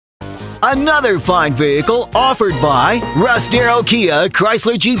Another fine vehicle offered by Russ, Darrow, Kia,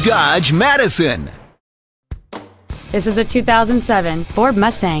 Chrysler, Jeep, Dodge, Madison. This is a 2007 Ford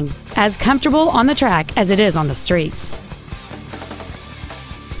Mustang, as comfortable on the track as it is on the streets.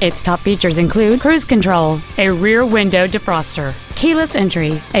 Its top features include cruise control, a rear window defroster, keyless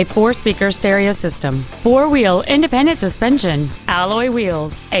entry, a 4-speaker stereo system, 4-wheel independent suspension, alloy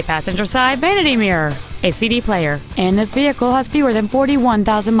wheels, a passenger side vanity mirror, a CD player, and this vehicle has fewer than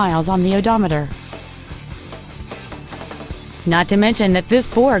 41,000 miles on the odometer. Not to mention that this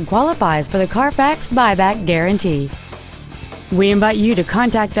Ford qualifies for the Carfax buyback guarantee. We invite you to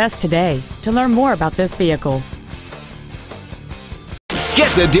contact us today to learn more about this vehicle.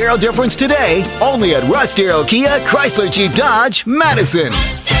 Get the Darrow difference today, only at Russ, Darrow, Kia, Chrysler, Jeep, Dodge, Madison.